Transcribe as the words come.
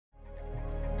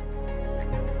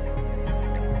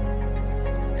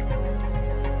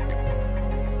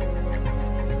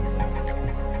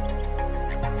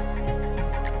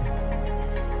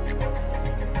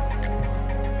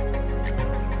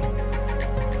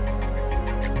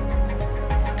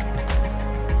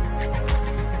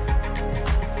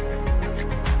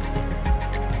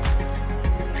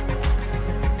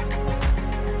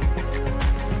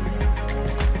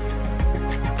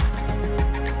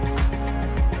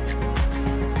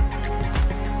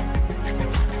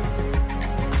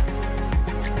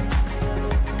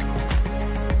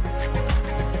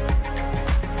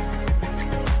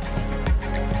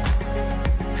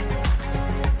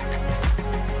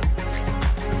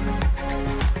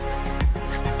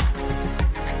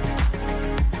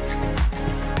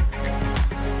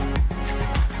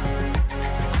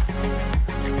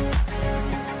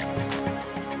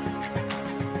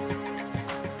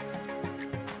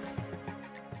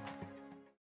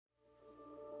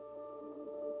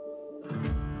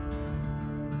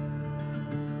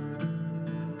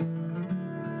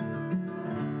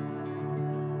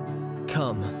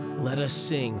Come, let us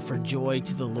sing for joy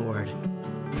to the Lord.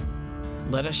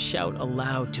 Let us shout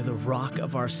aloud to the rock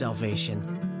of our salvation.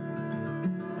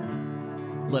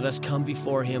 Let us come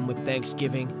before him with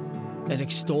thanksgiving and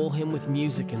extol him with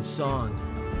music and song.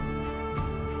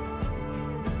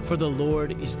 For the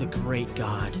Lord is the great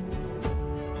God,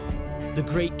 the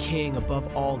great King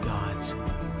above all gods.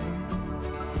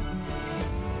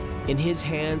 In his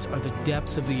hands are the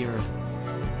depths of the earth,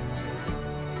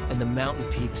 and the mountain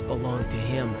peaks belong to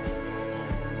him.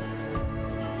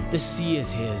 The sea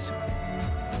is his,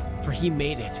 for he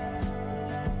made it,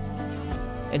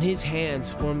 and his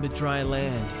hands formed the dry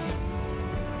land.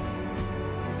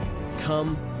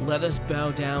 Come, let us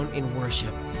bow down in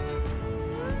worship.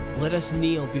 Let us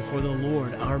kneel before the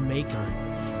Lord our Maker,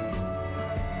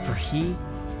 for he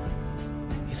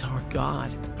is our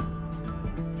God.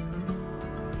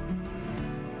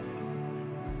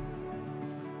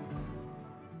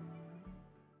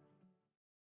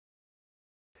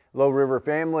 Hello, River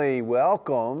family.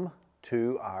 Welcome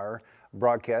to our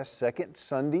broadcast, second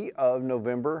Sunday of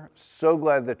November. So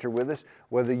glad that you're with us,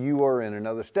 whether you are in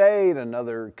another state,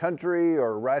 another country,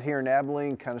 or right here in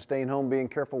Abilene, kind of staying home, being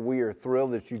careful. We are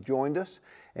thrilled that you joined us,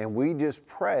 and we just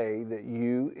pray that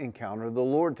you encounter the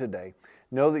Lord today.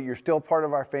 Know that you're still part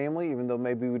of our family, even though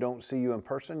maybe we don't see you in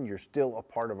person. You're still a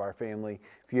part of our family.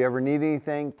 If you ever need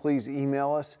anything, please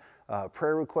email us.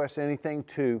 Prayer requests, anything,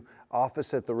 to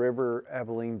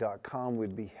office@theriverabilene.com.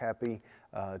 We'd be happy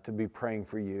to be praying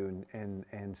for you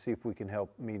and see if we can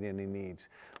help meet any needs.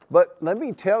 But let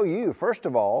me tell you, first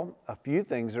of all, a few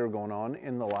things that are going on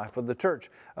in the life of the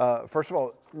church. First of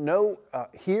all,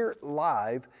 here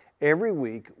live every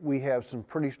week we have some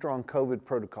pretty strong COVID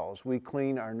protocols. We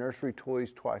clean our nursery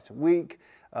toys twice a week.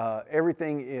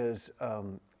 Everything is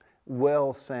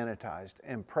well sanitized,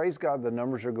 and praise God, the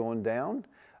numbers are going down.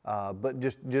 But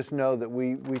just know that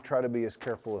we try to be as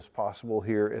careful as possible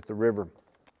here at the River.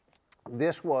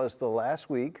 This was the last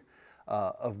week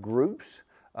of groups,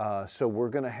 so we're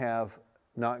going to have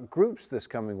not groups this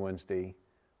coming Wednesday,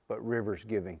 but Rivers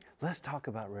Giving. Let's talk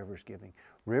about Rivers Giving.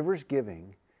 Rivers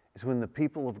Giving is when the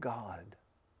people of God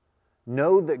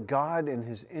know that God in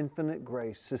his infinite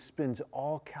grace suspends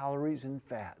all calories and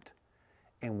fat,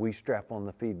 and we strap on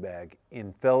the feed bag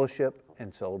in fellowship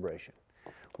and celebration.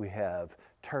 We have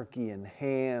turkey and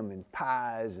ham and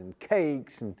pies and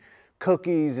cakes and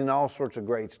cookies and all sorts of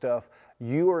great stuff.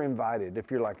 You are invited. If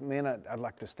you're like, man, I'd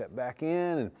like to step back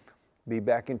in and be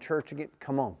back in church again,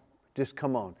 come on. Just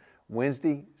come on.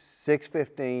 Wednesday,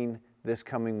 6:15, this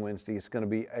coming Wednesday. It's going to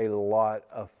be a lot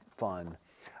of fun.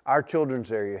 Our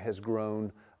children's area has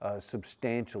grown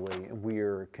substantially, and we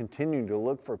are continuing to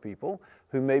look for people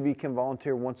who maybe can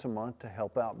volunteer once a month to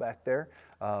help out back there.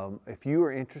 If you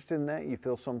are interested in that, you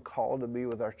feel some call to be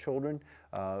with our children,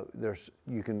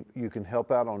 you can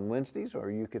help out on Wednesdays, or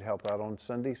you could help out on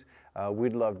Sundays.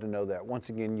 We'd love to know that. Once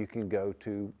again, you can go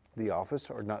to the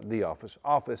office, or not the office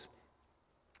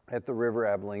at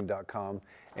theriverabilene.com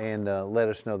and let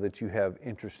us know that you have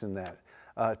interest in that.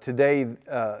 Today,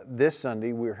 this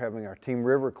Sunday, we're having our Team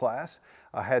River class.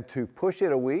 I had to push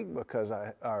it a week because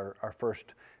our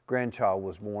first grandchild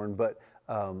was born, but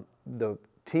the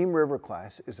Team River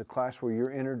class is a class where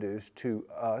you're introduced to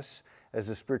us as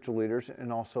the spiritual leaders,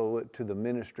 and also to the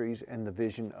ministries and the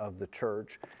vision of the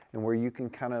church, and where you can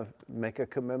kind of make a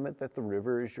commitment that the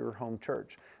River is your home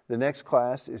church. The next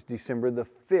class is December the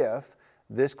 5th.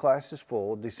 This class is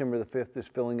full. December the 5th is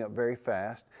filling up very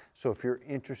fast. So if you're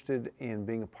interested in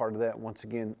being a part of that, once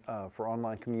again, for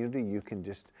online community, you can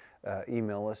just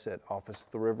email us at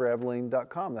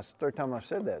office@theriverabilene.com. That's the third time I've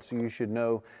said that, so you should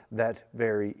know that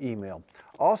very email.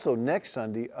 Also, next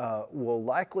Sunday will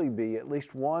likely be at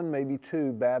least one, maybe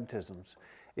two baptisms.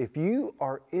 If you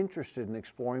are interested in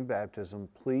exploring baptism,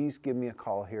 please give me a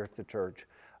call here at the church.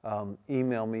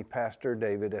 Email me, Pastor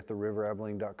David at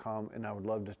theriverabilene.com, and I would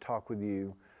love to talk with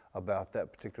you about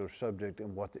that particular subject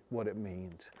and what it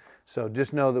means. So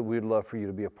just know that we'd love for you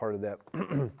to be a part of that.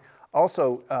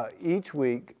 Also, each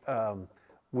week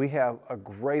we have a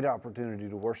great opportunity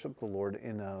to worship the Lord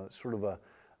in a sort of a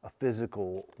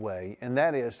physical way, and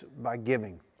that is by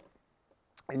giving.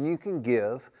 And you can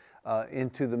give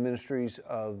into the ministries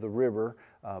of the River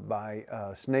by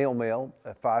snail mail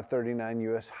at 539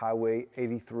 U.S. Highway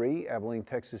 83, Abilene,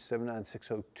 Texas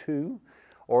 79602.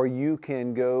 Or you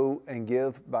can go and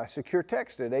give by secure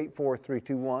text at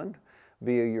 84321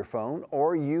 via your phone.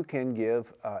 Or you can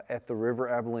give at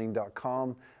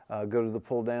theriverabilene.com. Go to the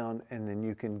pull down, and then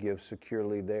you can give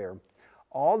securely there.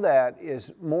 All that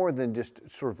is more than just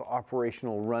sort of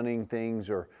operational running things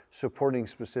or supporting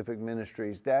specific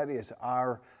ministries. That is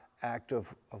our act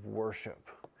of worship.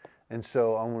 And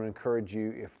so I want to encourage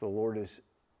you, if the Lord is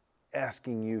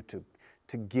asking you to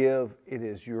give, it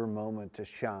is your moment to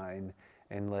shine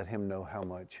and let Him know how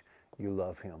much you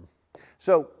love Him.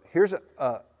 So here's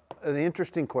an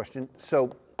interesting question.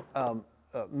 So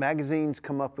magazines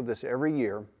come up with this every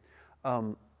year.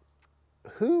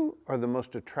 Who are the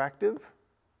most attractive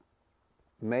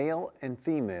male and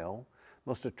female,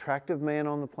 most attractive man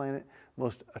on the planet,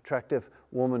 most attractive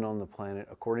woman on the planet,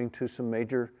 according to some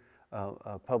major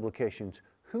publications?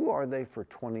 Who are they for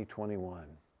 2021?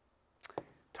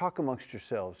 Talk amongst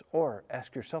yourselves, or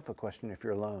ask yourself a question if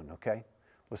you're alone, okay?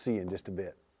 We'll see you in just a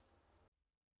bit.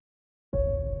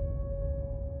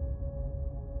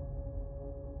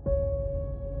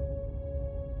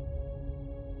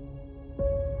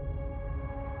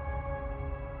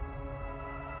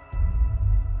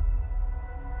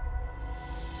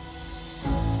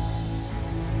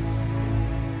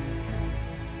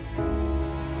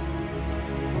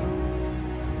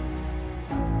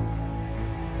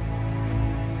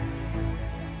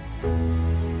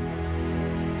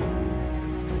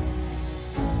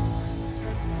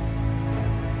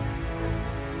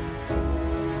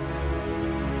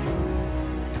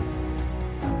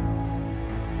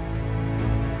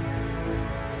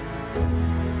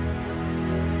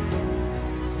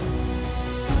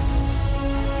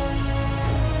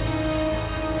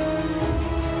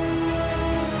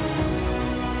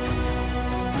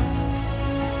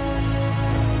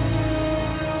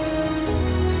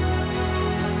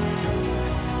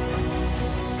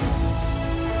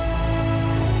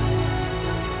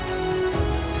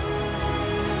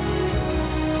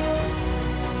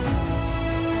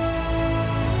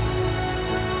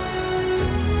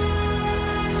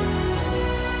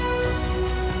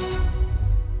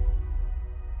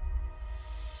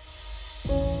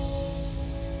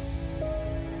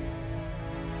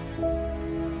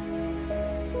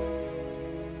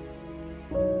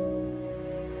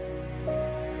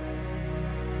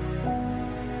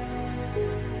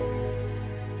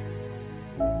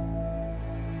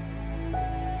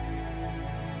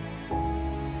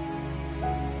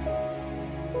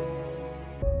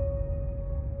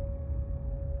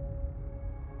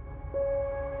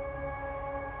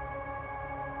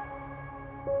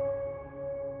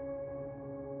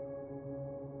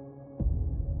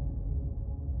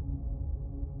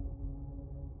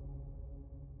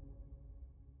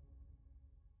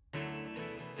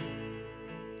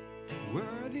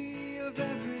 Worthy of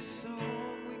every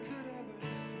song we could ever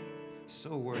sing,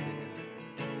 so worthy,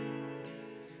 God,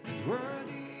 and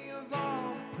worthy of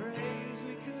all the praise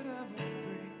we could ever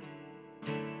bring,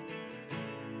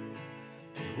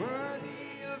 and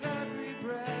worthy of every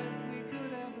breath we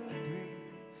could ever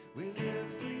breathe. We live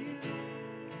for you.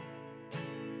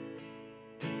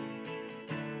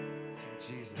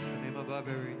 Say Jesus, the name above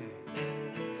every name,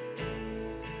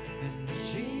 and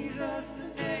Jesus, the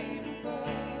name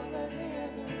above every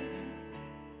other name.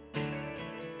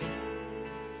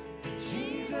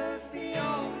 Jesus, the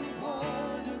only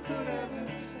one who could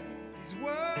ever say He's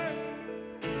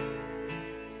worthy,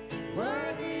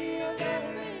 worthy of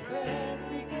every breath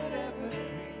we could ever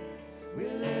breathe. We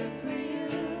live for you.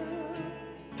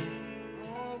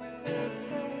 Oh, we live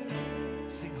for you.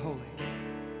 Sing holy.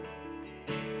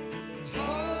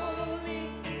 Holy,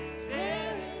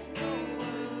 there is no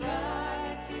one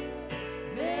like you.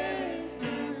 There is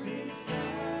none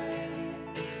beside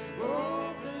you.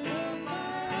 Open up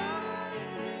my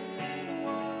eyes in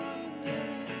wonder.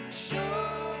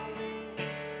 Show me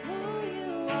who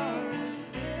you are and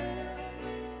fill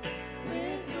me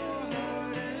with your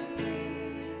heart and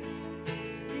lead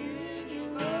me in your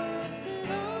love to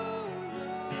those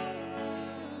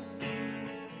around me.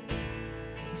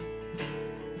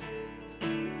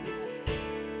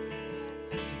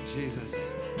 Sing Jesus.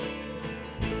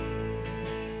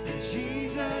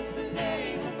 Jesus, the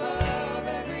name above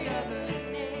every other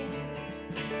name.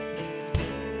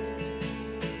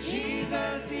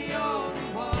 Jesus, the only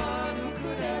one who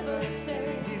could ever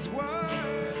say He's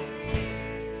worthy,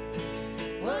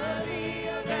 worthy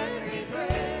of every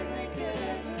breath we could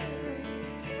ever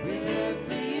breathe. We live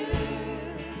for you.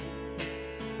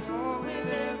 Oh, we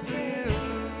live for you.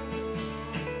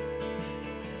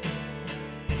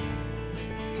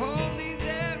 Holy,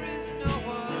 there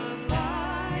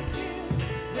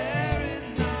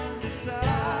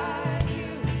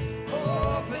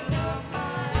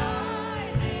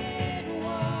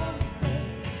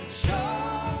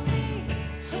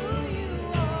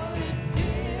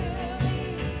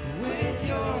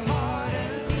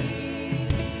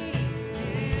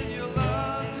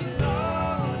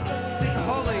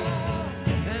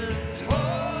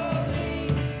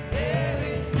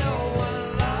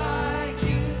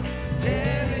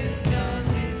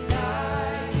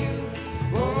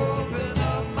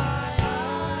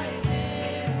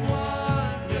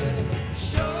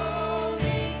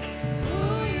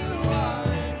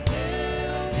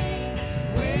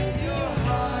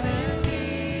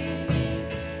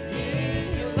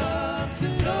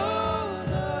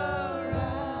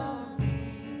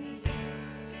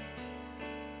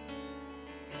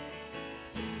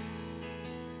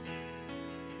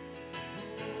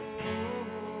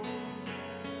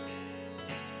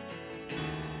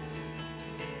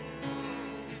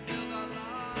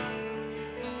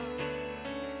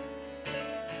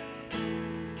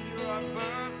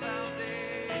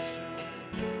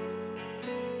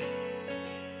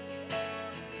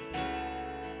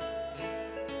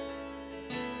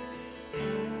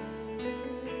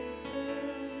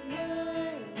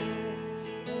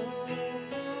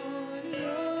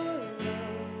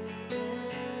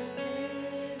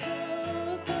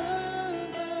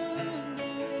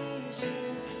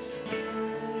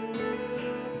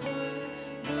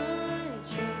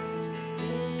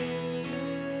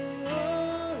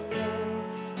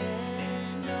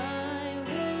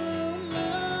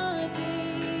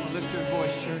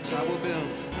church. I will build.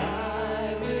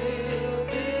 I will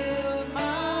build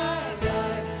my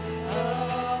life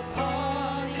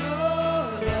upon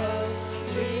your love.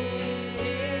 It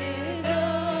is a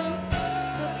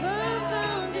firm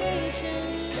foundation,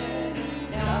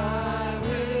 and I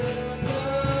will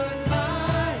put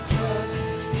my trust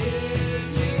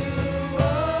in you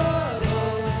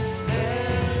alone,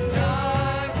 and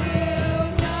I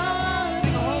will not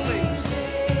Sing holy. be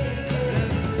shaken.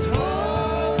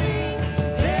 Holy,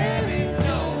 there is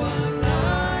no one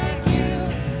like you.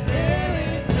 There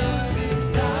is none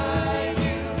beside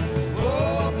you.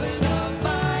 Open up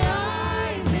my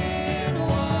eyes in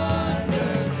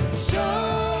wonder.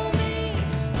 Show me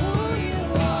who you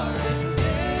are and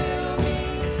fill me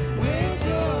with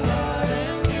your heart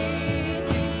and lead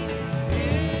me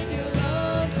in your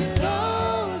love to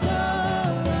those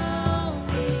around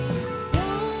me.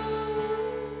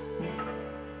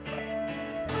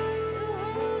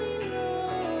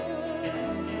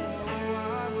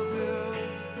 I will build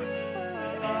my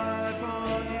life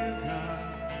on you, God.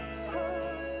 I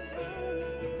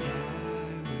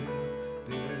will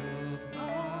build my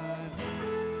life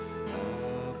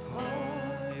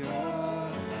upon your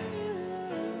love.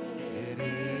 It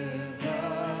is a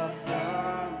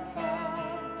firm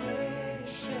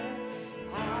foundation.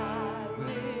 I will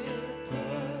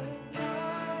put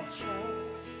my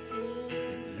trust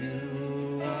in You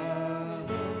alone.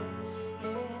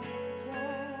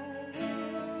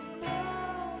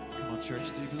 Come on, church.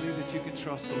 Do you believe that you can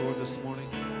trust the Lord this morning?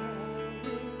 I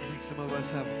think some of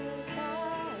us have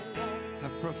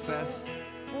professed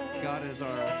God as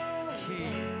our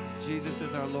King, Jesus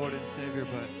as our Lord and Savior,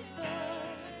 but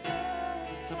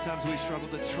sometimes we struggle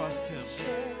to trust Him.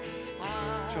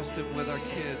 Trust Him with our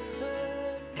kids.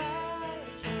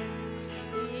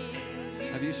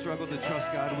 Have you struggled to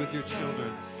trust God with your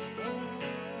children?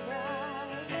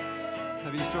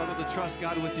 Have you struggled to trust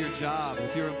God with your job,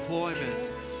 with your employment,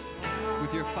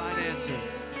 with your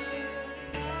finances?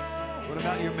 What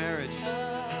about your marriage?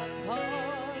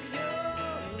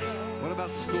 What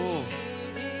about school?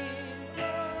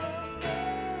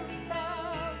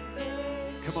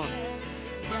 Come on.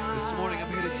 This morning I'm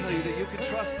here to tell you that you can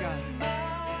trust God.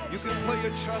 You can put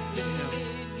your trust in Him.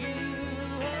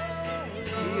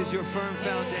 He is your firm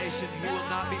foundation. He will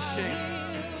not be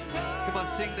shaken. Come on,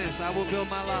 sing this. I will build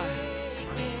my life.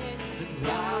 And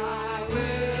I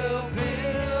will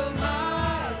build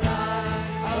my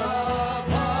life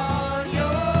upon your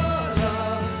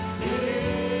love.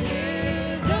 It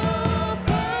is a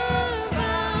firm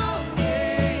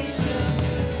foundation.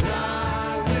 I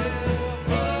will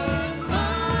put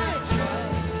my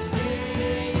trust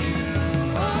in you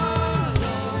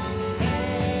alone,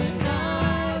 and I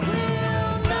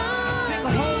will not Sing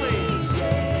holy. be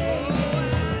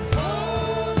shaken.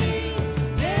 Holy,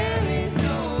 there is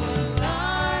no one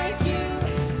like you.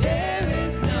 There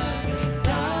is none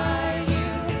beside you.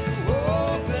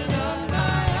 Open up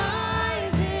my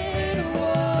eyes in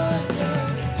wonder.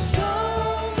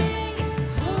 Show me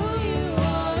who you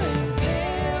are and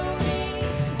fill me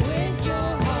with your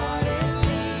heart and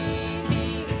lead me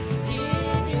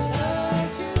in your love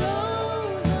to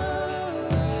those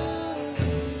around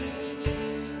me.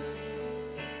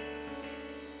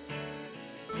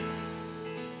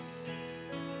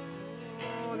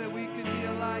 Oh, that we could be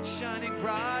a light shining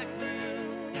bright for you.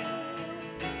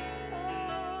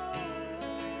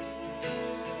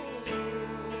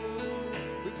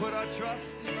 We put our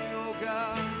trust in you, oh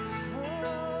God.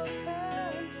 Your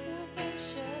firm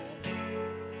foundation,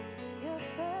 your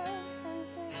firm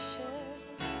foundation.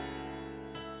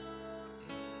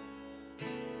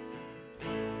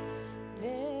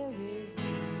 There is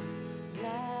none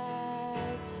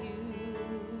like you.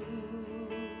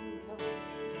 Come on.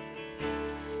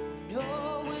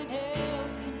 No one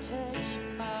else can touch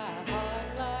my heart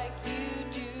like you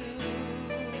do.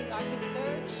 I could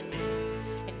search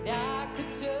and I could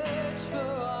search for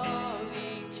all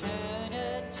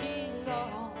eternity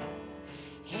long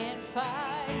and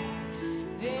find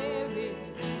there is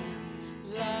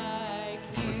none like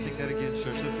you. Let's sing that again,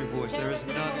 church. Lift your voice. There is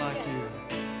none like you.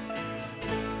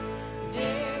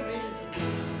 There is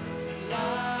none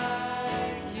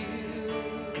like you.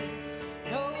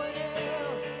 No one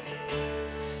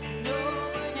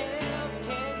else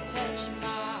can touch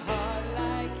my heart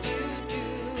like you do.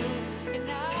 And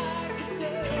I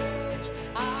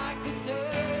could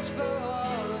search for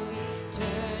all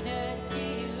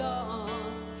eternity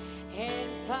long and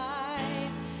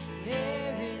find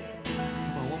there is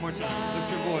none. Come on, one more time.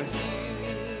 Lift your voice.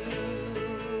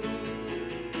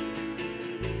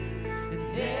 And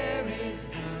there is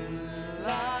none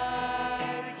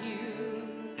like you.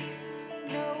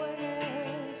 No one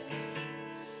else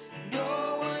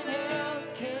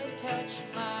touch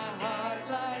my heart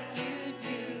like you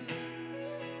do.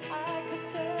 I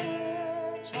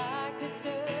could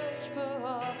search for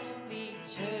all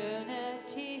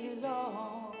eternity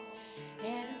long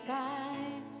and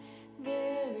find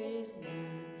there is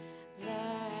none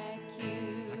like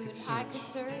you. I could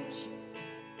search,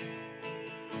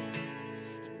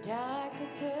 and I could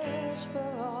search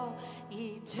for all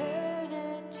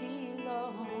eternity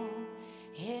long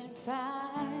and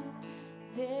find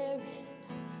there is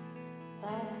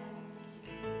none like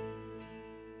you.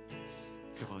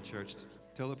 Come on, church.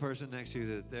 Tell the person next to you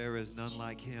that there is none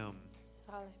like him.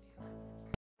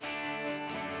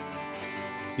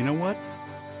 You know what?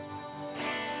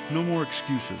 No more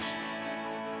excuses.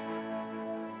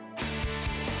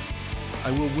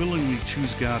 I will willingly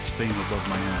choose God's fame above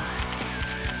my own.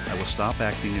 I will stop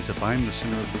acting as if I'm the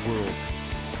center of the world.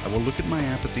 I will look at my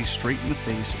apathy straight in the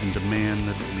face and demand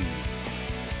that it leave.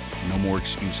 No more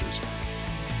excuses.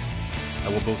 I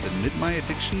will both admit my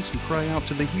addictions and cry out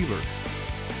to the healer.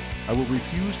 I will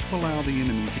refuse to allow the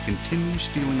enemy to continue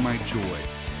stealing my joy.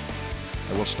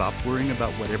 I will stop worrying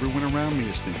about what everyone around me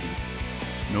is thinking.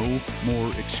 No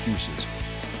more excuses.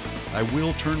 I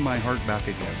will turn my heart back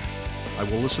again. I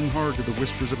will listen hard to the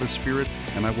whispers of His Spirit,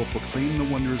 and I will proclaim the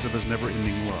wonders of His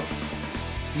never-ending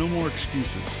love. No more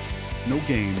excuses. No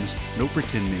games, no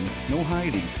pretending, no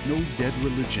hiding, no dead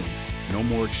religion. No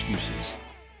more excuses.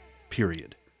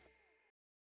 Period.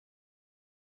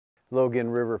 Logan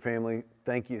River family,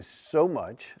 thank you so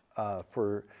much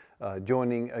for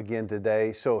joining again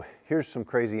today. So here's some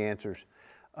crazy answers.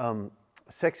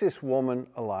 Sexiest woman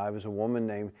alive is a woman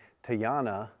named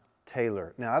Tiana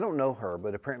Taylor. Now, I don't know her,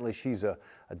 but apparently she's a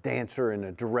dancer and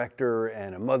a director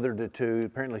and a mother to two.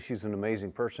 Apparently she's an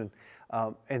amazing person.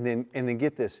 And then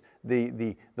get this,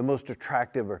 the most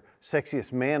attractive or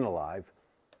sexiest man alive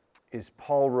is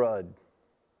Paul Rudd,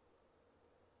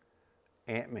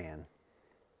 Ant-Man.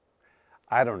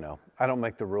 I don't know. I don't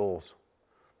make the rules.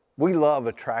 We love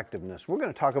attractiveness. We're going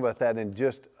to talk about that in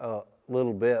just a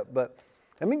little bit, but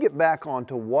let me get back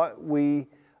onto what we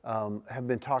have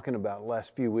been talking about the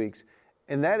last few weeks,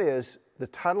 and that is the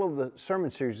title of the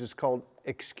sermon series is called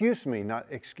Excuse Me, not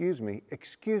Excuse Me,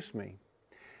 Excuse Me.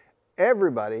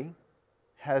 Everybody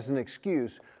has an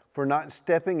excuse for not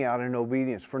stepping out in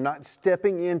obedience, for not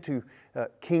stepping into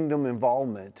kingdom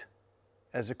involvement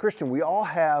as a Christian. We all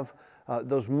have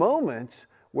those moments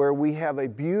where we have a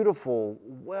beautiful,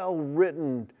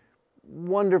 well-written,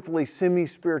 wonderfully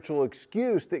semi-spiritual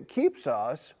excuse that keeps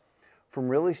us from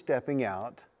really stepping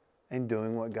out and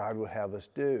doing what God would have us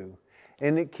do.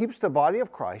 And it keeps the body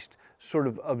of Christ sort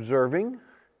of observing,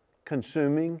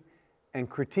 consuming, and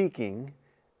critiquing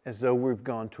as though we've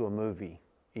gone to a movie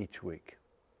each week.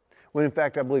 When in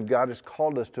fact, I believe God has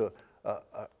called us to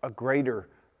a greater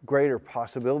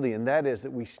possibility, and that is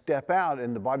that we step out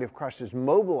and the body of Christ is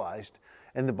mobilized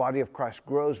and the body of Christ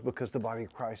grows because the body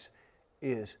of Christ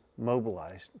is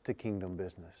mobilized to kingdom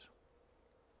business.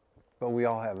 But we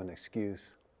all have an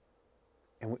excuse,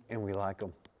 and we like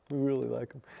them. We really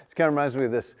like them. It kind of reminds me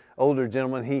of this older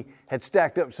gentleman. He had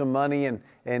stacked up some money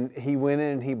and he went in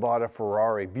and he bought a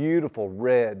Ferrari, beautiful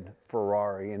red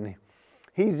Ferrari, and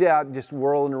he's out just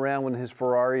whirling around with his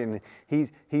Ferrari, and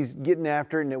he's getting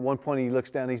after it, and at one point he looks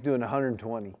down, he's doing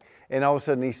 120. And all of a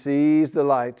sudden he sees the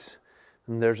lights,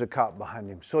 and there's a cop behind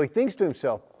him. So he thinks to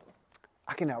himself,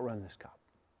 I can outrun this cop.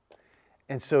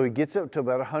 And so he gets up to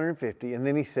about 150, and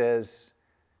then he says,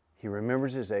 he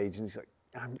remembers his age, and he's like,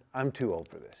 I'm too old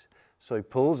for this. So he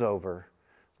pulls over,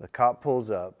 the cop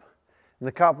pulls up, and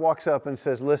the cop walks up and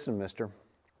says, listen, mister,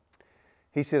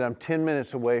 he said, I'm 10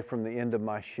 minutes away from the end of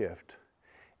my shift.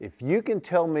 If you can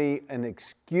tell me an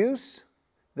excuse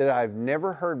that I've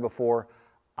never heard before,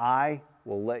 I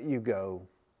will let you go.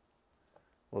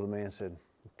 Well, the man said,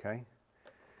 okay.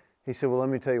 He said, well, let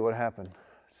me tell you what happened.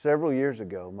 Several years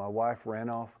ago, my wife ran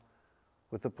off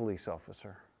with a police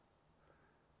officer,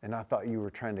 and I thought you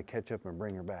were trying to catch up and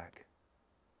bring her back.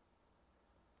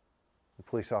 The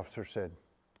police officer said,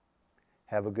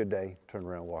 have a good day, turned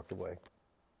around and walked away.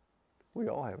 We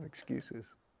all have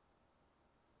excuses.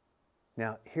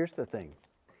 Now, here's the thing.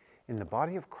 In the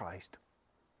body of Christ,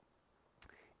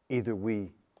 either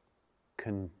we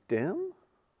condemn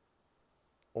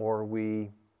or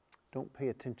we don't pay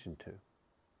attention to.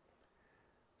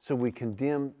 So we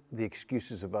condemn the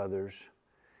excuses of others,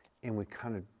 and we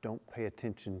kind of don't pay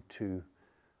attention to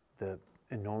the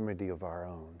enormity of our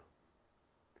own.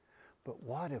 But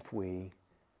what if we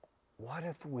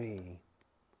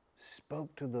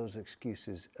spoke to those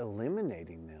excuses,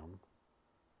 eliminating them,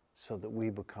 so that we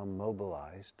become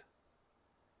mobilized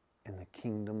and the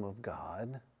kingdom of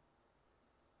God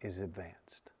is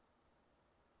advanced?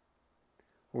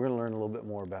 learn a little bit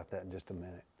more about that in just a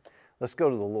minute. Let's go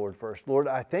to the Lord first. Lord,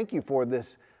 I thank you for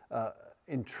this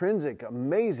intrinsic,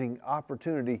 amazing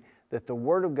opportunity that the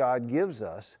Word of God gives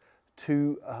us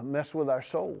to mess with our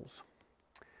souls,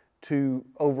 to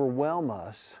overwhelm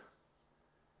us,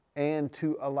 and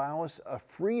to allow us a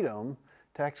freedom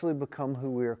to actually become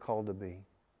who we are called to be.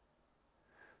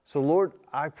 So Lord,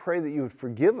 I pray that you would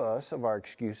forgive us of our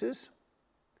excuses.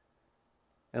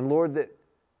 And Lord, that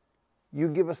you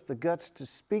give us the guts to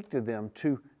speak to them,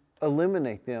 to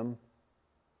eliminate them,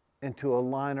 and to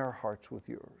align our hearts with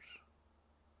yours.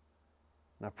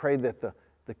 And I pray that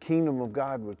the kingdom of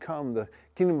God would come, the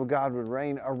kingdom of God would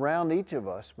reign around each of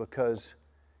us, because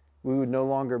we would no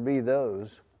longer be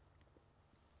those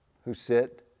who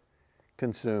sit,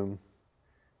 consume,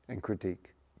 and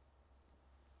critique,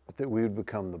 but that we would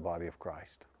become the body of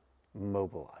Christ,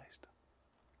 mobilized.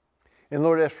 And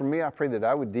Lord, as for me, I pray that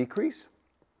I would decrease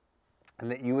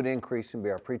and that you would increase and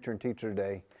be our preacher and teacher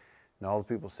today. And all the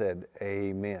people said,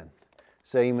 amen.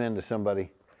 Say amen to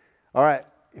somebody. All right,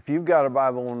 if you've got a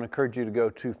Bible, I want to encourage you to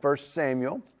go to 1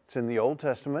 Samuel. It's in the Old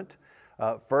Testament.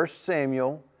 1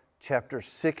 Samuel chapter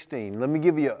 16. Let me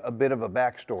give you a bit of a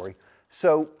backstory.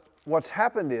 So what's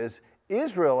happened is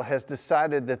Israel has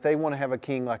decided that they want to have a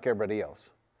king like everybody else.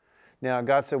 Now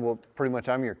God said, well, pretty much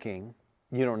I'm your king.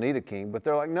 You don't need a king. But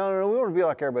they're like, no, we want to be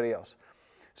like everybody else.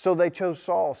 So they chose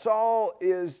Saul. Saul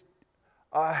is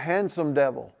a handsome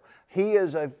devil. He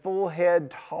is a full head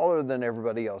taller than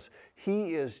everybody else.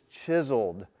 He is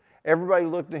chiseled. Everybody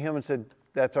looked at him and said,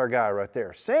 that's our guy right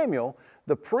there. Samuel,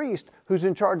 the priest who's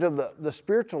in charge of the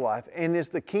spiritual life and is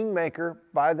the kingmaker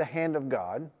by the hand of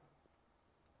God,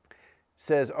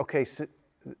 says, okay,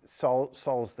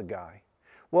 Saul's the guy.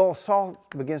 Well, Saul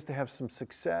begins to have some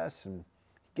success and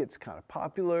gets kind of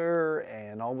popular,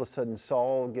 and all of a sudden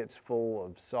Saul gets full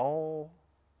of Saul.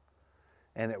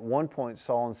 And at one point,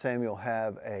 Saul and Samuel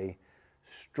have a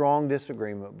strong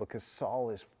disagreement because Saul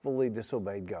has fully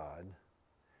disobeyed God.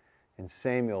 And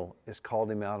Samuel has called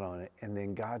him out on it. And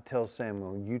then God tells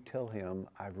Samuel, you tell him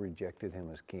I've rejected him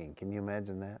as king. Can you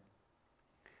imagine that?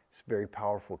 It's a very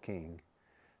powerful king.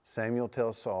 Samuel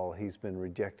tells Saul he's been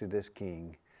rejected as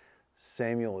king.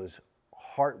 Samuel is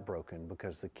heartbroken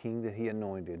because the king that he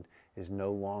anointed is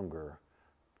no longer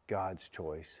God's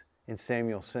choice. And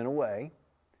Samuel sent away.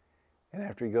 And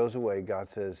after he goes away, God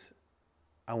says,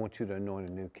 I want you to anoint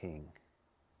a new king.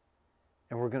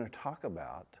 And we're going to talk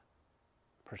about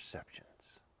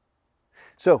perceptions.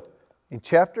 So, in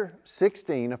chapter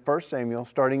 16 of 1 Samuel,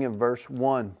 starting in verse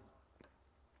 1,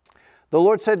 the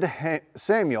Lord said to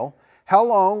Samuel, how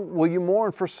long will you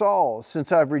mourn for Saul,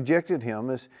 since I've rejected him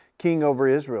as king over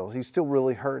Israel? He's still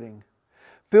really hurting.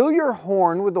 Fill your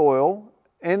horn with oil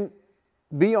and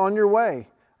be on your way.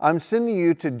 I'm sending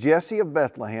you to Jesse of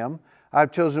Bethlehem.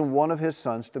 I've chosen one of his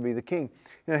sons to be the king.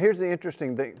 Now, here's the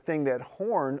interesting thing, that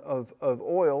horn of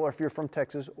oil, or if you're from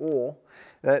Texas, oil,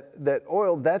 that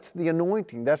oil, that's the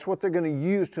anointing. That's what they're going to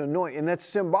use to anoint. And that's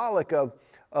symbolic of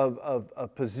a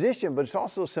position, but it's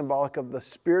also symbolic of the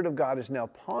Spirit of God is now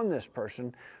upon this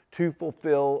person to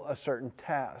fulfill a certain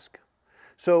task.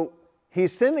 So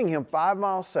he's sending him 5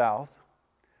 miles south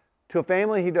to a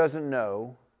family he doesn't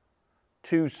know,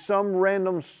 to some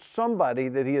random somebody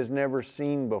that he has never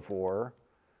seen before,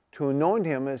 to anoint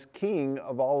him as king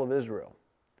of all of Israel.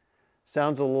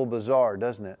 Sounds a little bizarre,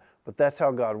 doesn't it? But that's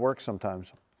how God works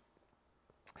sometimes.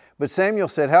 But Samuel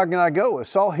said, how can I go? If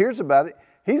Saul hears about it,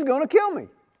 he's going to kill me,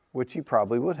 which he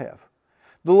probably would have.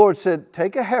 The Lord said,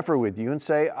 take a heifer with you and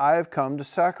say, I have come to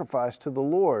sacrifice to the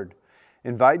Lord.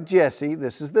 Invite Jesse,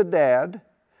 this is the dad,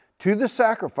 to the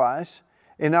sacrifice,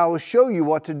 and I will show you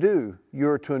what to do. You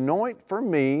are to anoint for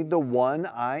me the one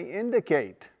I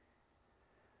indicate.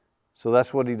 So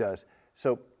that's what he does.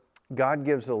 So God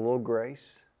gives a little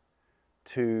grace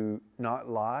to not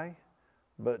lie,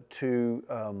 but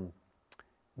to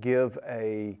give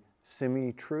a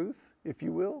semi-truth, if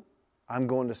you will. I'm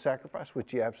going to sacrifice,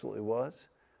 which he absolutely was,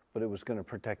 but it was going to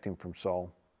protect him from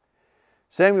Saul.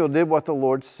 Samuel did what the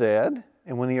Lord said,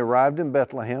 and when he arrived in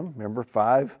Bethlehem, remember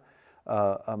 5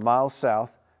 miles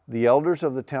south, the elders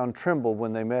of the town trembled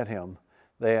when they met him.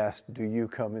 They asked, do you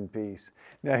come in peace?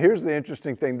 Now here's the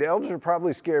interesting thing. The elders are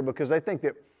probably scared because they think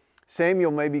that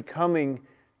Samuel may be coming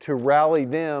to rally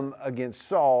them against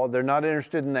Saul. They're not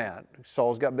interested in that.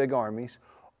 Saul's got big armies.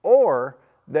 Or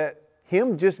that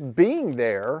him just being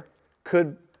there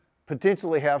could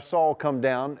potentially have Saul come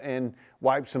down and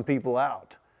wipe some people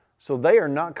out. So they are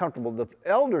not comfortable. The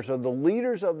elders are the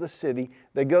leaders of the city.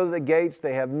 They go to the gates.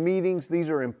 They have meetings.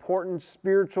 These are important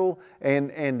spiritual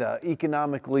and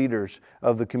economic leaders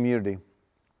of the community.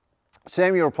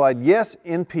 Samuel replied, "Yes,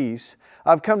 in peace.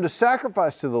 I've come to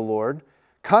sacrifice to the Lord.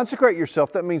 Consecrate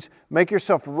yourself." That means make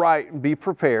yourself right and be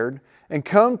prepared. And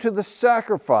come to the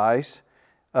sacrifice.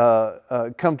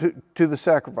 Come to the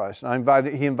sacrifice. And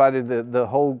he invited the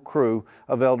whole crew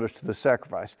of elders to the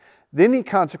sacrifice. Then he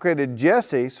consecrated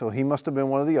Jesse, so he must have been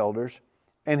one of the elders,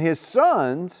 and his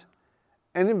sons,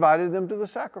 and invited them to the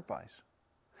sacrifice.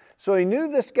 So he knew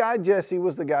this guy Jesse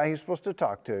was the guy he was supposed to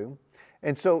talk to.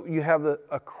 And so you have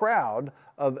a crowd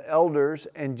of elders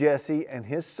and Jesse and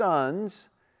his sons.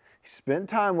 He spent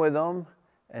time with them,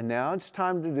 and now it's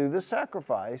time to do the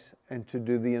sacrifice and to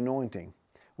do the anointing.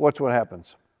 Watch what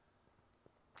happens.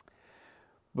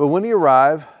 But when he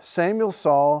arrived, Samuel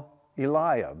saw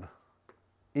Eliab,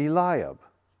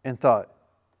 and thought,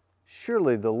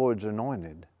 "Surely the Lord's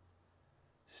anointed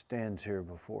stands here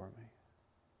before me.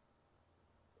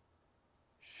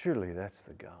 Surely that's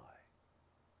the guy."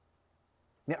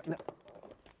 Now,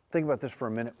 think about this for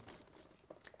a minute.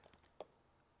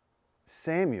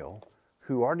 Samuel,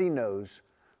 who already knows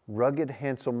rugged,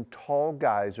 handsome, tall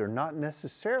guys are not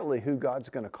necessarily who God's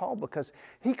going to call, because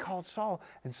he called Saul,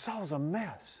 and Saul's a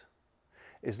mess,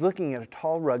 is looking at a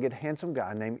tall, rugged, handsome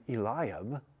guy named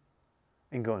Eliab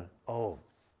and going, "Oh,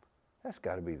 that's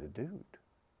got to be the dude.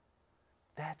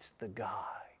 That's the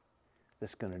guy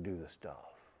that's going to do the stuff."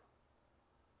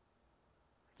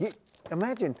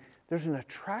 Imagine there's an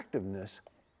attractiveness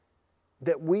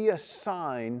that we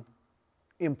assign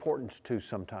importance to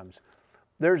sometimes.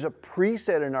 There's a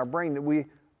preset in our brain that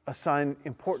we assign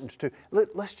importance to.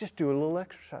 Let's just do a little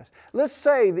exercise. Let's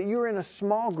say that you're in a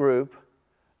small group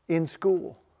in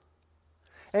school.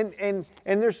 And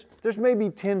there's maybe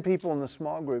 10 people in the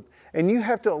small group, and you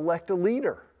have to elect a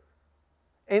leader.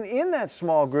 And in that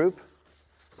small group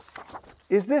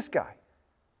is this guy.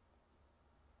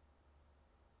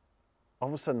 All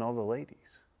of a sudden, all the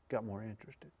ladies got more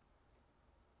interested.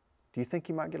 Do you think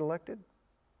he might get elected?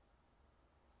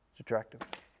 It's attractive.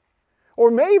 Or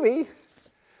maybe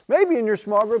in your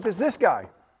small group is this guy.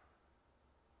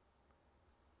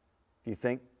 Do you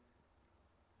think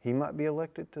he might be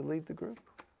elected to lead the group?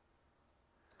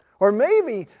 Or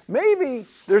maybe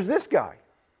there's this guy.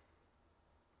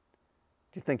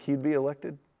 Do you think he'd be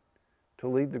elected to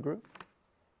lead the group?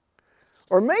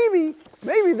 Or maybe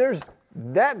there's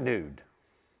that dude.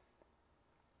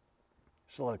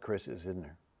 There's a lot of Chris's, isn't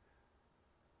there?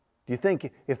 Do you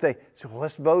think if they say, "Well,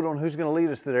 let's vote on who's going to lead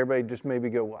us," that everybody just maybe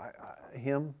go, "Well,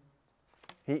 him?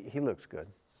 He looks good."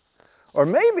 Or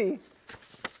maybe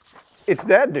it's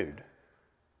that dude,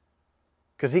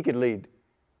 because he could lead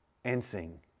and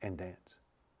sing and dance.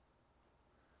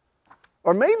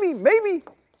 Or maybe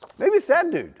it's that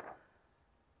dude.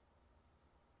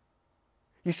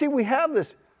 You see, we have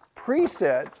this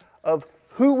preset of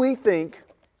who we think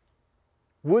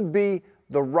would be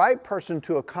the right person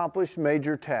to accomplish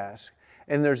major tasks,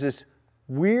 and there's this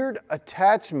weird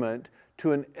attachment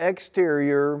to an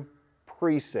exterior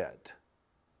preset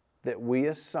that we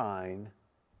assign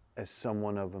as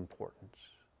someone of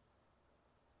importance.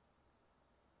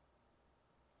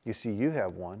 You see, you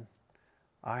have one,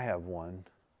 I have one,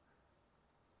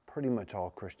 pretty much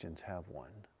all Christians have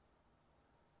one,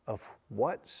 of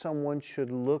what someone should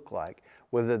look like,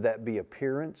 whether that be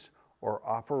appearance or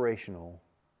operational,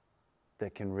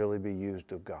 that can really be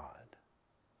used of God.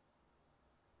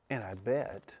 And I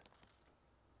bet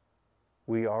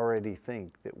we already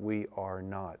think that we are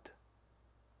not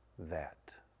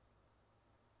that.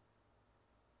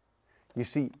 You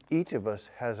see, each of us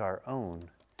has our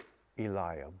own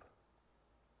Eliab.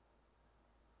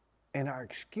 And our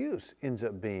excuse ends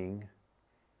up being,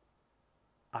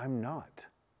 "I'm not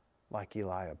like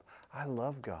Eliab. I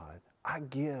love God. I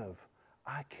give.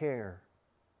 I care.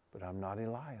 But I'm not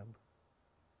Eliab."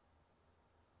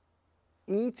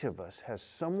 Each of us has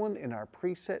someone in our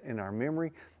preset, in our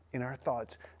memory, in our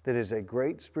thoughts that is a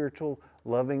great spiritual,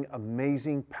 loving,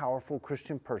 amazing, powerful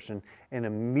Christian person, and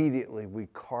immediately we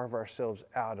carve ourselves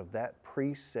out of that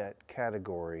preset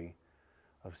category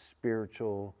of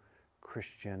spiritual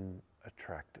Christian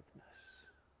attractiveness.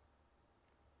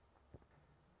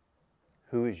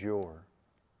 Who is your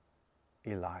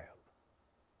Eliab?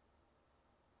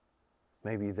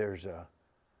 Maybe there's a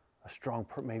strong,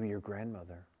 maybe your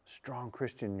grandmother, strong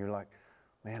Christian, you're like,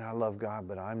 "Man, I love God,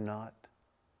 but I'm not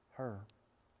her."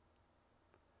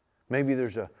 Maybe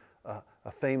there's a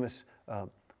famous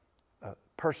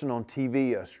person on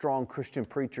TV, a strong Christian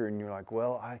preacher, and you're like,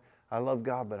 "Well, I love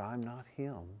God, but I'm not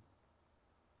him."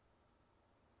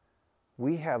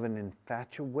 We have an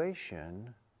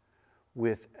infatuation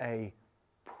with a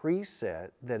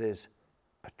preset that is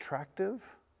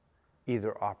attractive,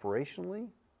 either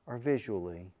operationally or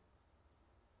visually,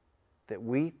 that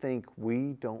we think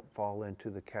we don't fall into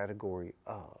the category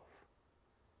of.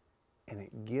 And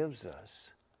it gives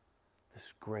us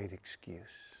this great excuse.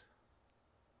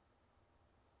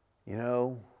 You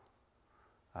know,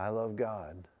 I love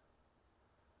God,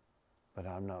 but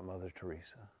I'm not Mother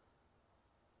Teresa.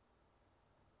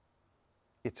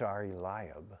 It's our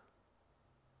Eliab.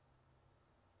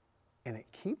 And it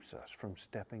keeps us from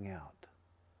stepping out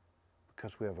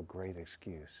because we have a great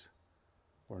excuse.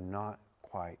 We're not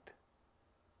quite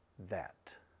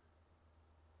that.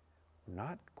 We're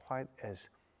not quite as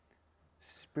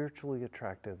spiritually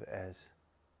attractive as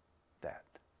that.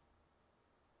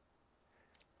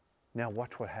 Now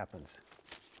watch what happens.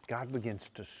 God begins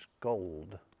to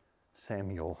scold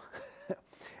Samuel.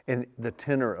 And the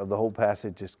tenor of the whole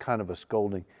passage is kind of a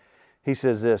scolding. He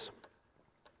says this,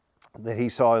 that he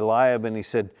saw Eliab and he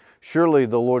said, surely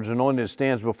the Lord's anointed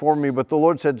stands before me. But the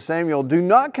Lord said to Samuel, do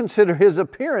not consider his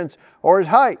appearance or his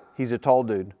height. He's a tall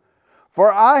dude.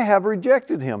 For I have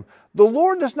rejected him. The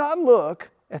Lord does not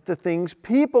look at the things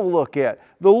people look at.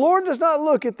 The Lord does not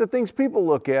look at the things people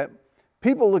look at.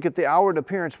 People look at the outward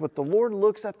appearance, but the Lord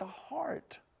looks at the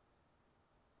heart.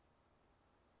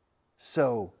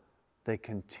 So they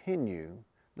continue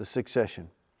the succession.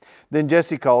 Then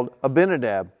Jesse called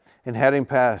Abinadab and had him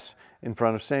pass in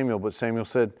front of Samuel. But Samuel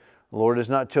said, the Lord has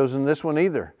not chosen this one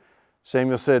either.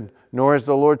 Samuel said, nor has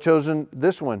the Lord chosen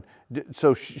this one.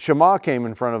 So Shammah came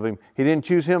in front of him. He didn't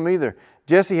choose him either.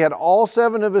 Jesse had all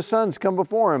 7 of his sons come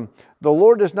before him. The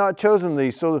Lord has not chosen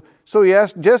these. So he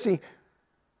asked Jesse,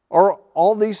 are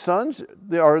all these sons,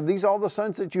 are these all the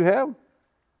sons that you have?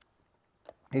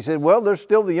 He said, well, there's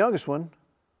still the youngest one.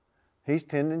 He's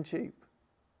tending sheep.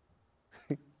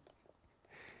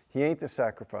 He ain't the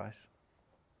sacrifice.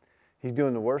 He's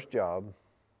doing the worst job.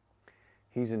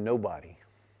 He's a nobody.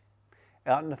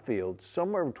 Out in the field,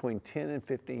 somewhere between 10 and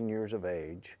 15 years of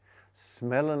age,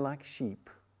 smelling like sheep,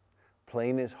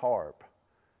 playing his harp,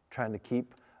 trying to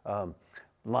keep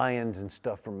lions and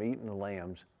stuff from eating the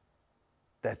lambs.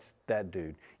 That's that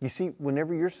dude. You see,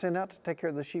 whenever you're sent out to take care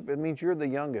of the sheep, it means you're the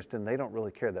youngest and they don't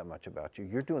really care that much about you.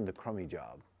 You're doing the crummy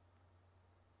job.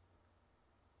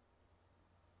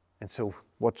 And so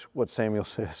what Samuel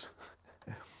says.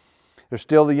 They're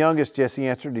still the youngest, Jesse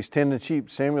answered. He's tending sheep.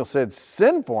 Samuel said,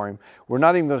 send for him. We're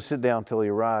not even going to sit down until he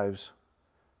arrives.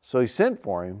 So he sent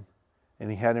for him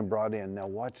and he had him brought in. Now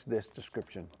watch this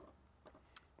description.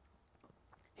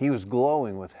 He was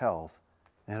glowing with health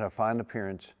and had a fine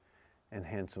appearance and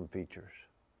handsome features.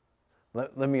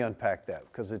 Let me unpack that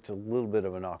because it's a little bit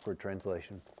of an awkward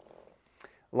translation.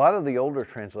 A lot of the older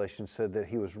translations said that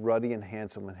he was ruddy and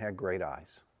handsome and had great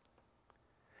eyes.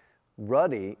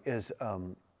 Ruddy is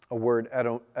a word,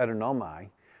 adonomai,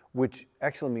 which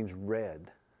actually means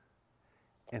red.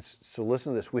 And so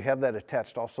listen to this. We have that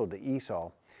attached also to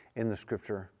Esau in the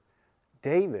scripture.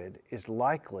 David is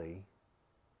likely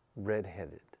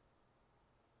red-headed.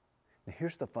 Now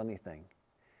here's the funny thing.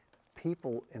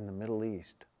 People in the Middle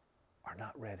East are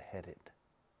not red-headed.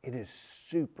 It is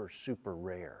super, super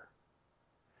rare.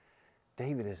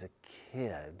 David is a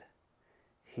kid.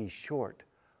 He's short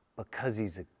because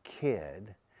he's a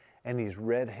kid and he's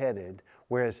red-headed,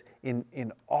 whereas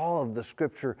in all of the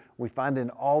scripture, we find in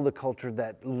all the culture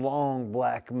that long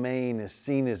black mane is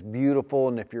seen as beautiful,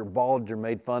 and if you're bald, you're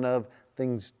made fun of.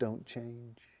 Things don't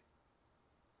change.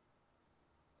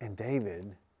 And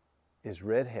David is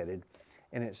red-headed,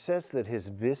 and it says that his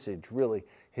visage, really,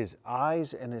 his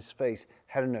eyes and his face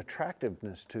had an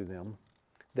attractiveness to them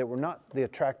that were not the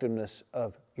attractiveness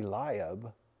of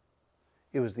Eliab.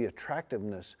 It was the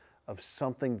attractiveness of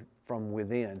something from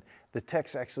within. The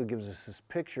text actually gives us this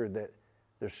picture that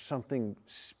there's something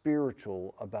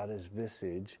spiritual about his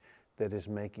visage that is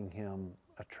making him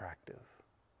attractive.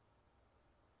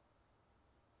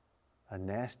 A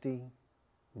nasty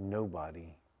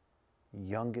nobody,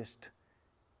 youngest,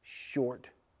 short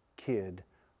kid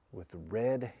with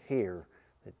red hair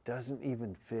that doesn't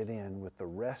even fit in with the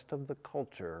rest of the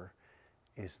culture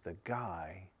is the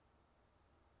guy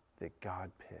that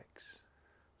God picks.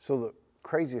 So the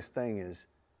craziest thing is,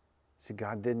 see,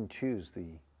 God didn't choose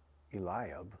the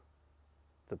Eliab,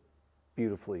 the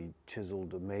beautifully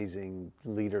chiseled, amazing,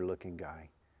 leader-looking guy.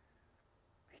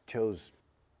 He chose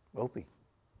Opie.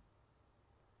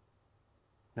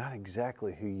 Not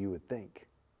exactly who you would think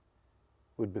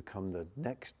would become the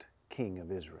next king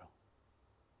of Israel.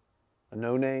 A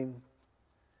no-name,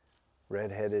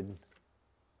 red-headed,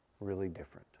 really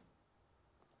different.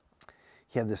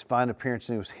 He had this fine appearance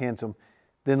and he was handsome.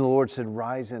 Then the Lord said,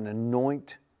 rise and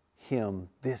anoint him.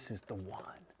 This is the one.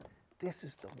 This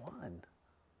is the one.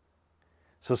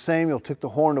 So Samuel took the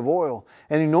horn of oil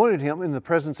and anointed him in the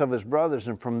presence of his brothers.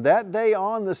 And from that day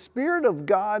on, the Spirit of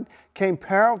God came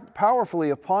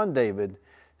powerfully upon David.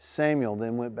 Samuel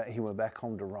then went back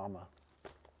home to Ramah.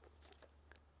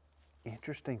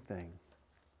 Interesting thing.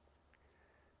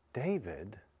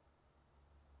 David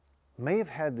may have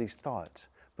had these thoughts,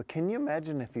 but can you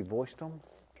imagine if he voiced them?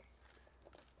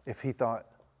 If he thought,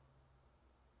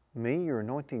 me, you're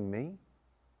anointing me?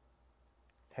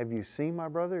 Have you seen my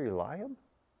brother Eliab?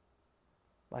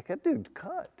 Like, that dude's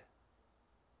cut.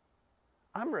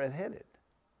 I'm redheaded.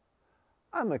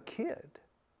 I'm a kid.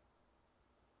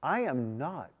 I am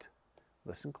not,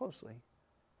 listen closely,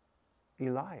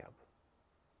 Eliab.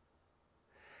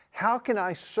 How can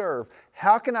I serve?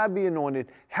 How can I be anointed?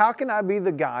 How can I be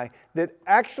the guy that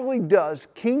actually does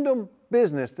kingdom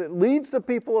business, that leads the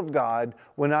people of God,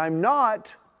 when I'm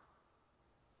not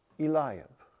Eliab?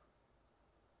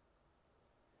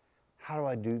 How do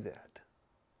I do that?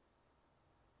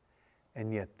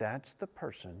 And yet that's the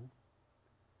person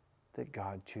that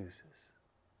God chooses.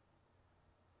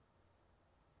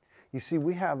 You see,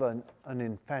 we have an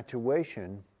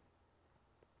infatuation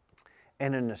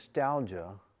and a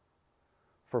nostalgia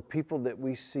for people that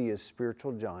we see as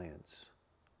spiritual giants.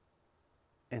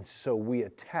 And so we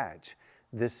attach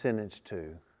this sentence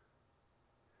to,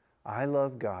 I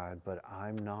love God, but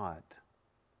I'm not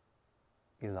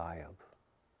Eliab.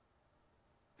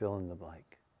 Fill in the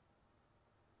blank.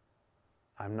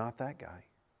 I'm not that guy.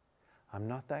 I'm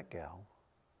not that gal.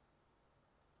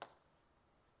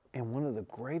 And one of the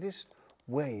greatest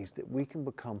ways that we can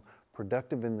become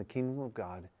productive in the kingdom of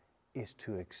God is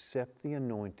to accept the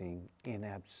anointing in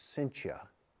absentia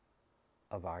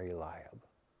of our Eliab.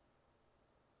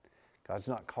 God's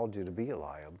not called you to be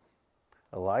Eliab.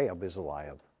 Eliab is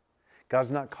Eliab.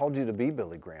 God's not called you to be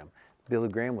Billy Graham. Billy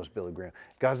Graham was Billy Graham.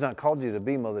 God's not called you to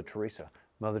be Mother Teresa.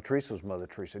 Mother Teresa was Mother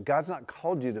Teresa. God's not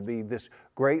called you to be this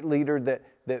great leader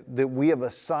that we have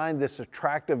assigned this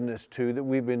attractiveness to, that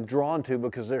we've been drawn to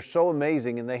because they're so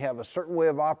amazing and they have a certain way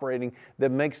of operating that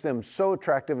makes them so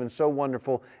attractive and so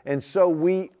wonderful. And so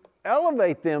we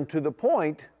elevate them to the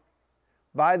point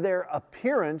by their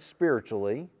appearance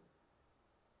spiritually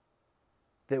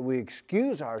that we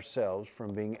excuse ourselves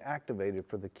from being activated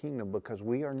for the kingdom because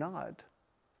we are not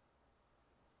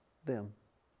them.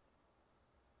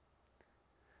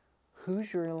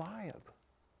 Who's your Eliab?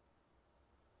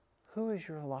 Who is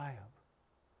your Eliab?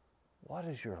 What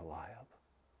is your Eliab?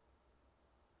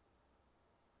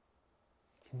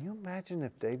 Can you imagine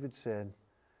if David said,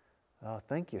 oh,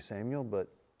 thank you, Samuel, but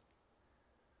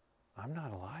I'm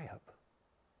not Eliab.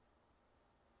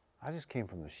 I just came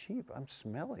from the sheep. I'm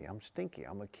smelly. I'm stinky.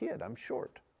 I'm a kid. I'm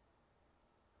short.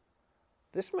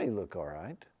 This may look all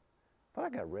right, but I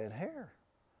got red hair.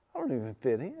 I don't even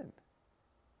fit in.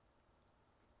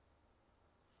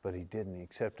 But he didn't. He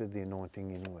accepted the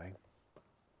anointing anyway.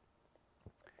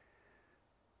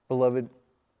 Beloved,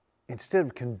 instead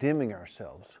of condemning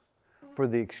ourselves for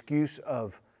the excuse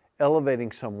of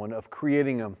elevating someone, of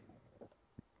creating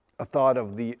a thought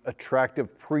of the attractive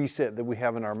preset that we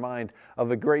have in our mind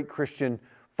of a great Christian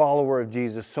follower of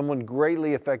Jesus, someone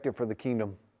greatly effective for the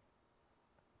kingdom,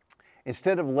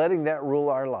 instead of letting that rule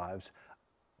our lives,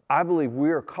 I believe we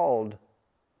are called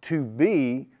to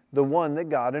be the one that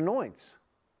God anoints.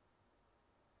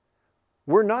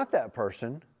 We're not that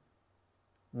person.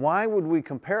 Why would we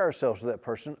compare ourselves to that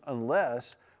person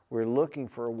unless we're looking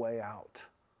for a way out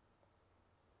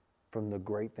from the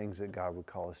great things that God would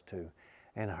call us to?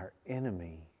 And our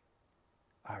enemy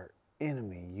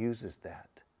uses that,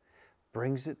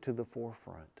 brings it to the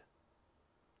forefront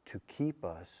to keep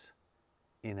us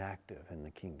inactive in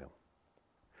the kingdom,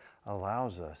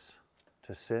 allows us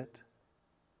to sit,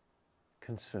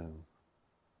 consume,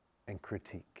 and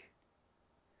critique,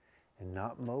 and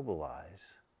not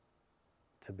mobilize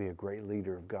to be a great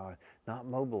leader of God, not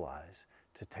mobilize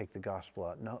to take the gospel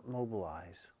out, not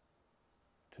mobilize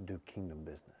to do kingdom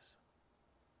business.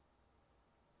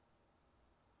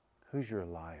 Who's your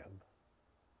Eliab?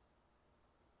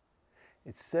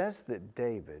 It says that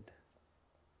David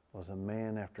was a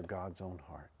man after God's own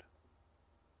heart.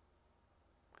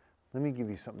 Let me give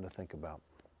you something to think about.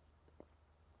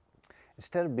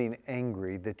 Instead of being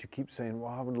angry that you keep saying,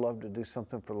 well, I would love to do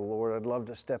something for the Lord. I'd love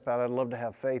to step out. I'd love to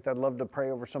have faith. I'd love to pray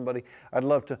over somebody. I'd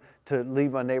love to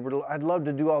lead my neighbor. I'd love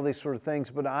to do all these sort of things,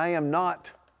 but I am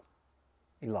not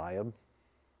Eliab.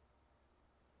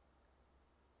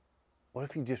 What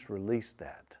if you just release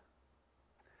that?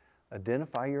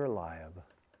 Identify your Eliab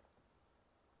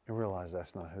and realize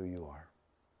that's not who you are.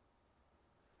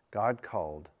 God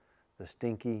called the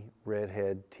stinky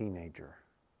redhead teenager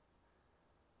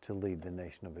to lead the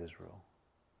nation of Israel.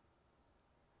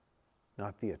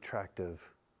 not the attractive,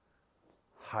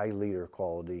 high leader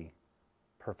quality,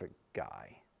 perfect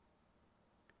guy.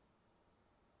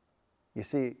 You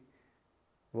see, it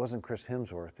wasn't Chris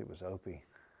Hemsworth, it was Opie.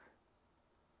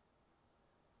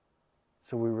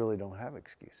 So we really don't have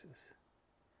excuses.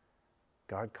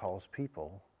 God calls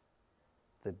people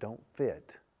that don't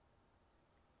fit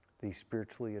the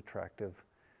spiritually attractive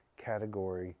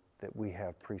category that we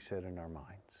have preset in our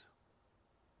minds.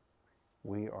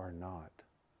 We are not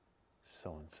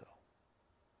so-and-so.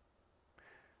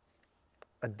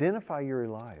 Identify your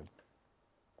Eliab.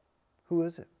 Who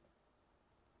is it?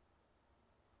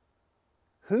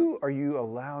 Who are you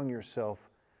allowing yourself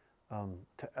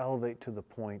to elevate to the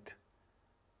point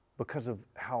because of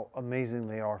how amazing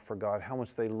they are for God, how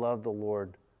much they love the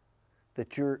Lord,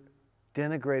 that you're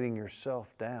denigrating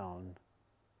yourself down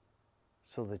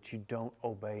so that you don't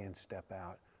obey and step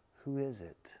out? Who is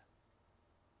it?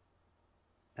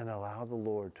 And allow the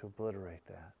Lord to obliterate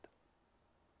that.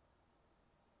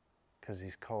 Because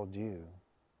He's called you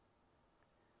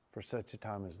for such a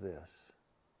time as this.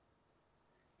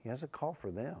 He has a call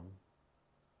for them,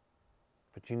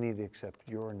 but you need to accept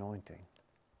your anointing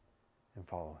and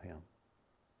follow Him.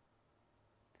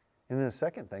 And then the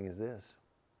second thing is this.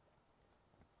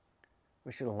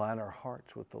 We should align our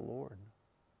hearts with the Lord,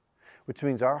 which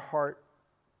means our heart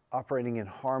operating in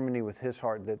harmony with His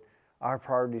heart, that our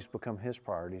priorities become His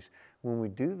priorities. When we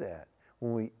do that,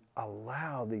 when we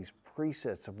allow these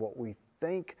presets of what we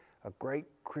think a great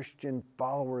Christian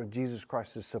follower of Jesus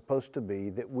Christ is supposed to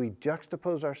be, that we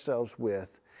juxtapose ourselves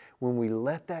with, when we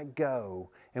let that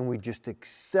go and we just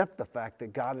accept the fact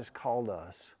that God has called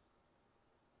us,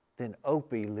 then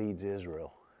Opie leads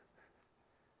Israel.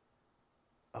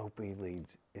 Opie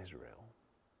leads Israel.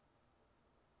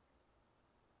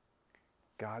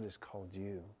 God has called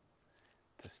you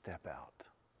to step out.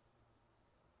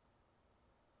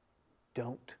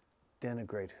 Don't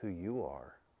denigrate who you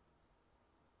are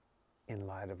in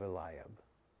light of Eliab.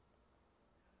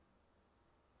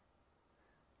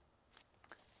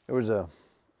 There was a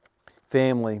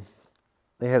family,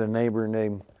 they had a neighbor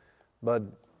named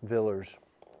Bud Villers.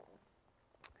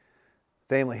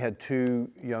 Family had two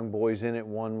young boys in it.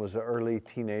 One was an early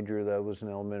teenager that was in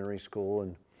elementary school,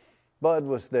 and Bud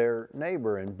was their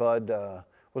neighbor, and Bud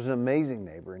was an amazing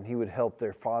neighbor, and he would help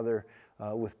their father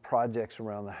with projects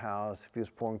around the house. If he was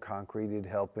pouring concrete, he'd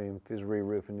help him. If he was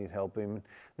re-roofing, he'd help him.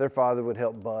 Their father would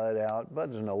help Bud out.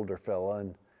 Bud's an older fella,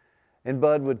 and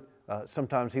Bud would,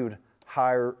 sometimes he would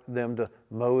hire them to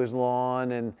mow his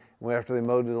lawn, and after they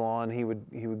mowed the lawn, he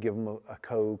would give them a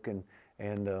Coke and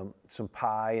some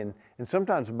pie, and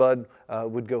sometimes Bud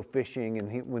would go fishing,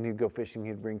 and when he'd go fishing,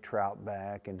 he'd bring trout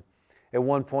back. And at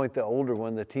one point, the older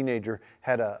one, the teenager,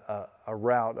 had a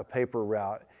route, a paper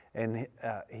route, and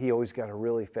he always got a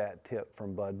really fat tip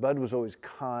from Bud. Bud was always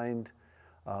kind.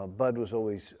 Bud was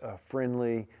always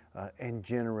friendly and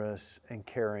generous and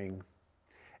caring.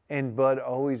 And Bud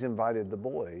always invited the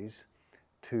boys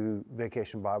to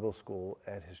Vacation Bible School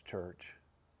at his church.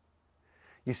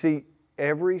 You see,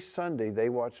 every Sunday they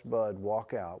watched Bud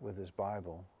walk out with his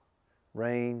Bible.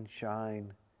 Rain,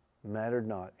 shine, mattered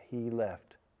not. He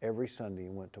left every Sunday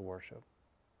and went to worship.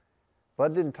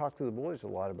 Bud didn't talk to the boys a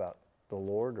lot about the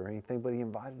Lord or anything, but he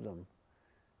invited them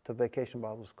to Vacation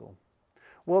Bible School.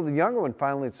 Well, the younger one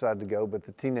finally decided to go, but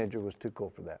the teenager was too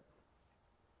cool for that.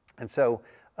 And so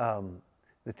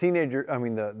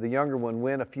the younger one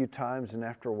went a few times, and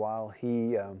after a while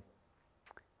he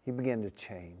began to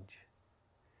change.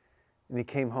 And he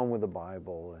came home with a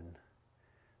Bible,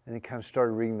 and he kind of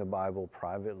started reading the Bible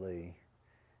privately.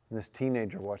 And this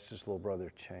teenager watched his little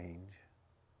brother change.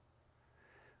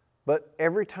 But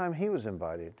every time he was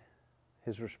invited,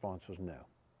 his response was no.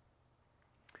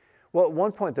 Well, at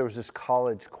one point there was this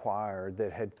college choir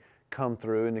that had come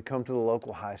through, and had come to the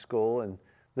local high school, and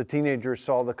the teenagers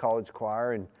saw the college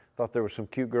choir and thought there were some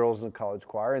cute girls in the college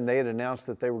choir, and they had announced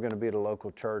that they were going to be at a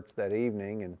local church that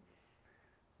evening. And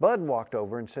Bud walked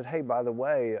over and said, "Hey, by the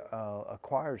way, a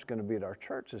choir is going to be at our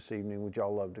church this evening. Would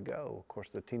y'all love to go?" Of course,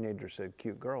 the teenager said,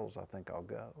 "Cute girls, I think I'll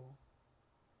go."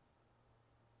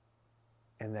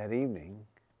 And that evening,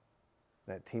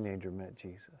 that teenager met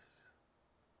Jesus.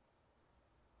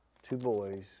 Two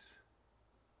boys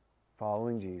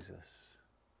following Jesus.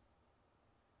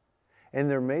 And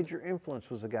their major influence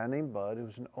was a guy named Bud, who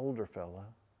was an older fella,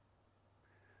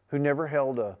 who never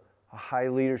held a high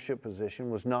leadership position,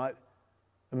 was not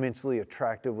immensely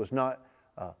attractive, was not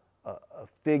a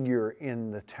figure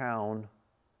in the town.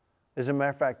 As a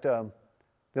matter of fact, the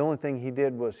only thing he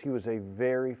did was he was a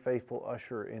very faithful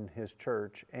usher in his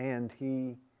church, and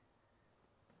he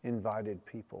invited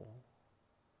people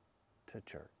to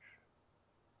church.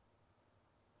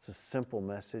 It's a simple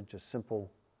message, a simple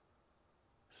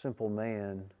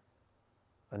man,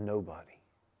 a nobody.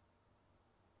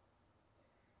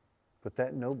 But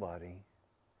that nobody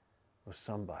was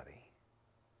somebody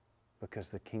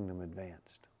because the kingdom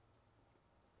advanced.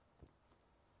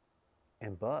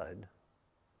 And Bud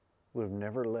would have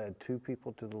never led two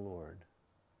people to the Lord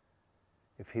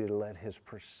if he had let his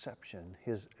perception,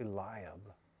 his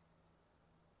Eliab,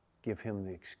 give him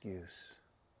the excuse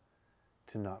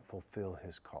to not fulfill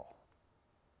his call.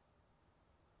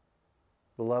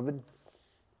 Beloved,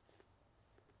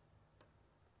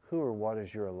 who or what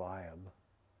is your Eliab?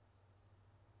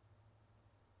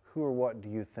 Who or what do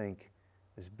you think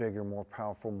is bigger, more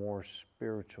powerful, more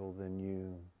spiritual than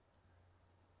you,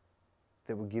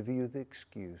 that would give you the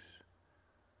excuse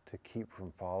to keep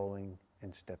from following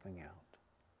and stepping out?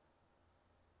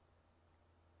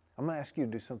 I'm going to ask you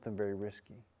to do something very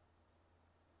risky.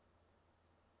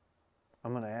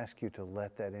 I'm going to ask you to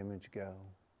let that image go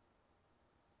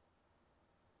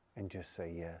and just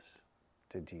say yes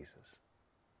to Jesus.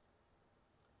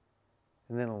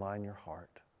 And then align your heart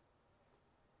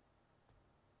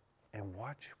and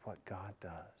watch what God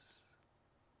does.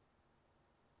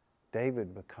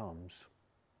 David becomes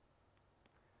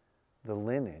the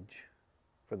lineage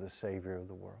for the Savior of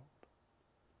the world.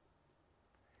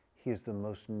 He is the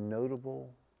most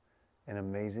notable and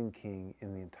amazing king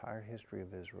in the entire history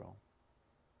of Israel.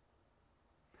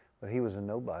 But he was a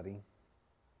nobody,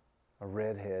 a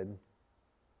redhead,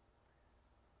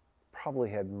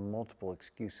 probably had multiple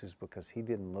excuses because he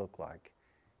didn't look like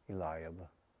Eliab,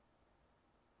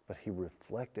 but he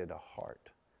reflected a heart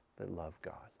that loved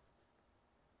God.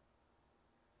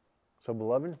 So,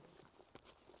 beloved,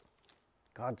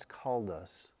 God's called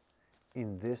us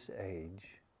in this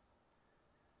age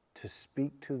to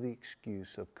speak to the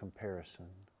excuse of comparison,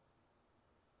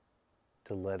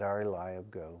 to let our Eliab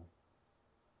go,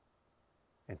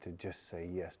 and to just say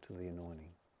yes to the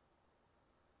anointing.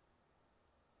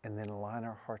 And then align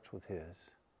our hearts with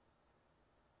His.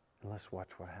 And let's watch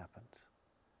what happens.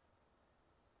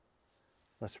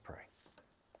 Let's pray.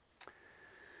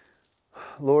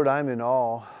 Lord, I'm in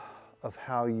awe of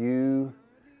how you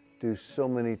do so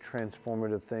many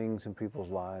transformative things in people's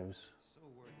lives.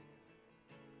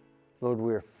 Lord,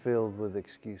 we are filled with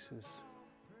excuses.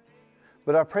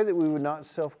 But I pray that we would not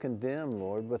self-condemn,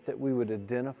 Lord, but that we would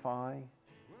identify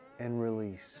and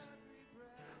release.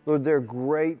 Lord, there are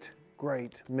great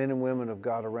men and women of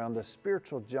God around us,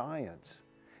 spiritual giants,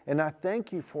 and I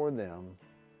thank you for them.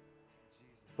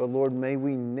 But Lord, may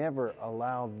we never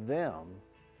allow them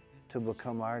to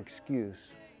become our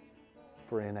excuse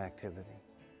for inactivity.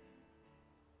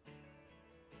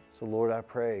 So Lord, I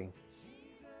pray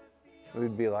we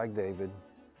would be like David.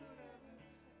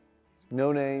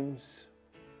 No names,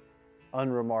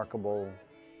 unremarkable,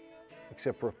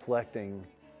 except reflecting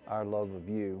our love of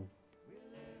you.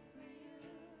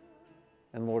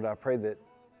 And Lord, I pray that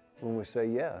when we say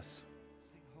yes,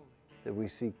 that we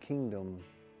see kingdom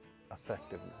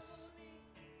effectiveness.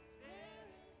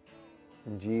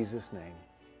 In Jesus' name,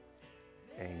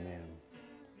 amen.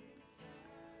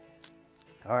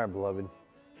 All right, beloved.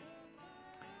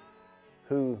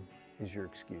 Who is your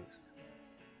excuse?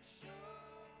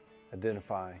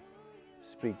 Identify,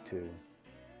 speak to.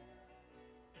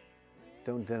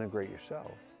 Don't denigrate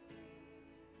yourself.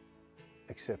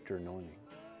 Accept your anointing.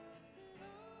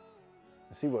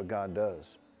 And see what God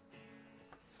does.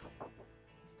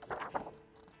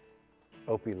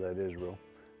 Opie led Israel,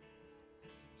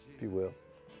 if you will.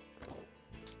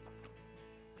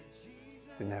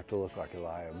 Didn't have to look like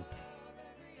Eliab.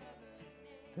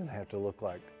 Didn't have to look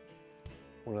like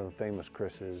one of the famous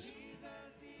Chris's,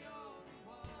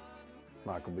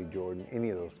 Michael B. Jordan, any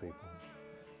of those people.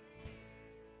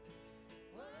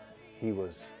 He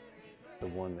was the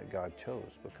one that God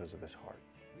chose because of his heart.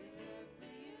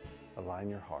 Align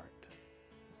your heart.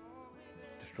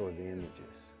 Destroy the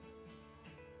images.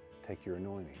 Take your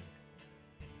anointing.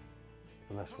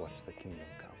 And let's watch the kingdom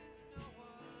come.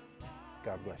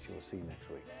 God bless you. We'll see you next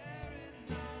week.